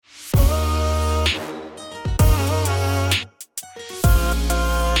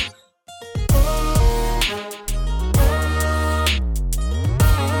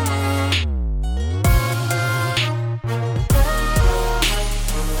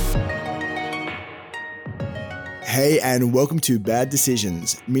Hey, and welcome to Bad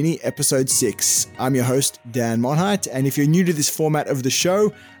Decisions, mini episode 6. I'm your host, Dan Monheit, and if you're new to this format of the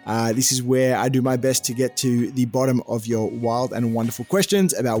show, this is where I do my best to get to the bottom of your wild and wonderful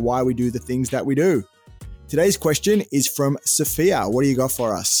questions about why we do the things that we do. Today's question is from Sophia. What do you got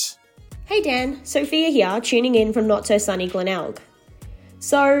for us? Hey Dan, Sophia here, tuning in from not so sunny Glenelg.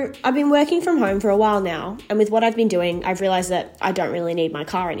 So, I've been working from home for a while now, and with what I've been doing, I've realised that I don't really need my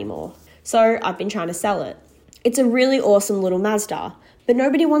car anymore. So, I've been trying to sell it. It's a really awesome little Mazda, but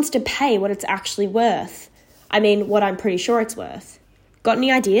nobody wants to pay what it's actually worth. I mean, what I'm pretty sure it's worth. Got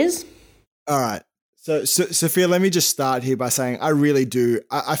any ideas? All right. So Sophia, let me just start here by saying I really do.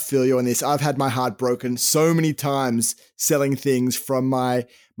 I feel you on this. I've had my heart broken so many times selling things, from my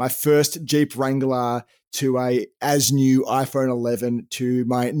first Jeep Wrangler to a as new iPhone 11 to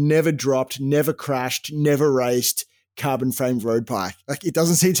my never dropped, never crashed, never raced carbon framed road bike. Like, it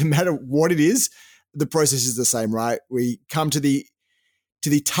doesn't seem to matter what it is. The process is the same, right? We come to the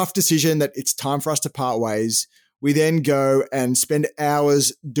tough decision that it's time for us to part ways. We then go and spend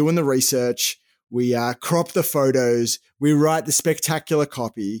hours doing the research. We crop the photos. We write the spectacular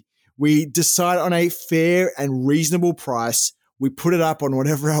copy. We decide on a fair and reasonable price. We put it up on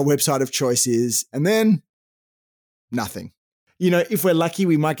whatever our website of choice is, and then nothing. You know, if we're lucky,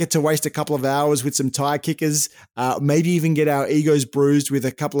 we might get to waste a couple of hours with some tire kickers, maybe even get our egos bruised with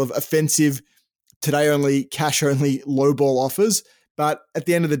a couple of offensive today only, cash only, lowball offers. But at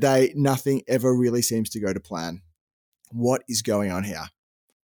the end of the day, nothing ever really seems to go to plan. What is going on here?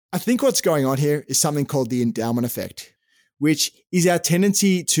 I think what's going on here is something called the endowment effect, which is our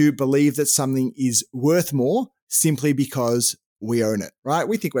tendency to believe that something is worth more simply because we own it, right?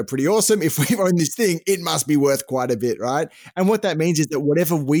 We think we're pretty awesome. If we own this thing, it must be worth quite a bit, right? And what that means is that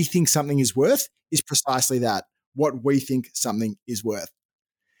whatever we think something is worth is precisely that, what we think something is worth.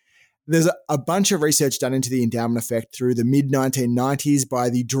 There's a bunch of research done into the endowment effect through the mid-1990s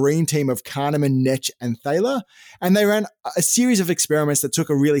by the dream team of Kahneman, Netsch, and Thaler, and they ran a series of experiments that took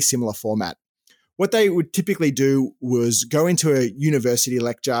a really similar format. What they would typically do was go into a university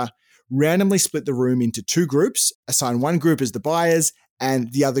lecture, randomly split the room into two groups, assign one group as the buyers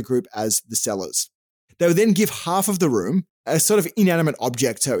and the other group as the sellers. They would then give half of the room a sort of inanimate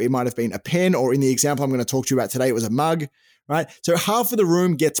object. So it might have been a pen, or in the example I'm going to talk to you about today, it was a mug. Right? So half of the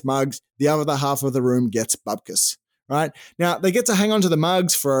room gets mugs, the other half of the room gets bubkas, right? Now, they get to hang on to the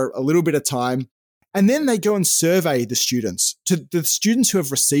mugs for a little bit of time, and then they go and survey the students. To the students who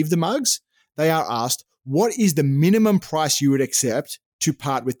have received the mugs, they are asked, what is the minimum price you would accept to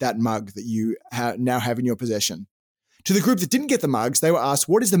part with that mug that you now have in your possession? To the group that didn't get the mugs, they were asked,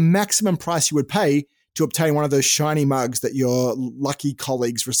 what is the maximum price you would pay to obtain one of those shiny mugs that your lucky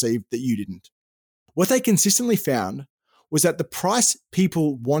colleagues received that you didn't? What they consistently found was that the price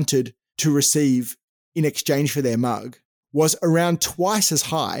people wanted to receive in exchange for their mug was around twice as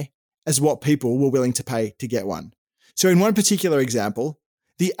high as what people were willing to pay to get one. So in one particular example,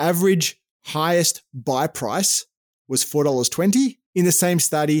 the average highest buy price was $4.20. In the same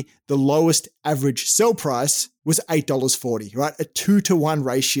study, the lowest average sell price was $8.40, right? A 2-to-1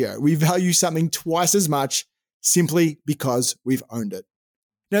 ratio. We value something twice as much simply because we've owned it.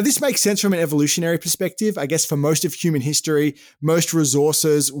 Now, this makes sense from an evolutionary perspective. I guess for most of human history, most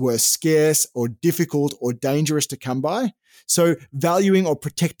resources were scarce or difficult or dangerous to come by. So valuing or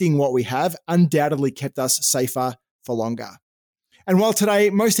protecting what we have undoubtedly kept us safer for longer. And while today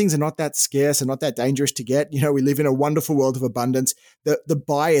most things are not that scarce and not that dangerous to get, you know, we live in a wonderful world of abundance, the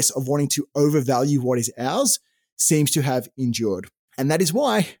bias of wanting to overvalue what is ours seems to have endured. And that is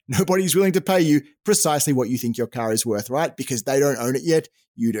why nobody's willing to pay you precisely what you think your car is worth, right? Because they don't own it yet,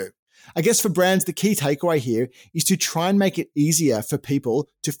 you do. I guess for brands, the key takeaway here is to try and make it easier for people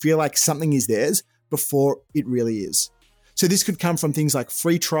to feel like something is theirs before it really is. So this could come from things like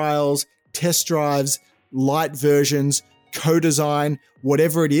free trials, test drives, light versions, co-design,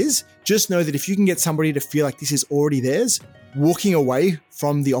 whatever it is. Just know that if you can get somebody to feel like this is already theirs, walking away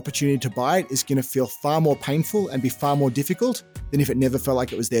from the opportunity to buy it is going to feel far more painful and be far more difficult than if it never felt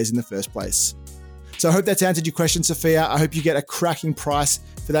like it was theirs in the first place. So I hope that's answered your question, Sophia. I hope you get a cracking price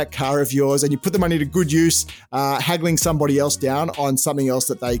for that car of yours and you put the money to good use, haggling somebody else down on something else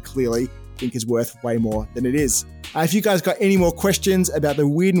that they clearly think is worth way more than it is. If you guys got any more questions about the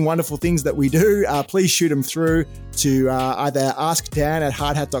weird and wonderful things that we do, please shoot them through to either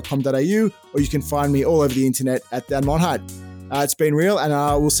askdan@hardhat.com.au, or you can find me all over the internet at Dan Monheit. It's been real, and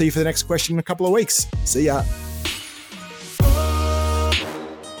we'll see you for the next question in a couple of weeks. See ya.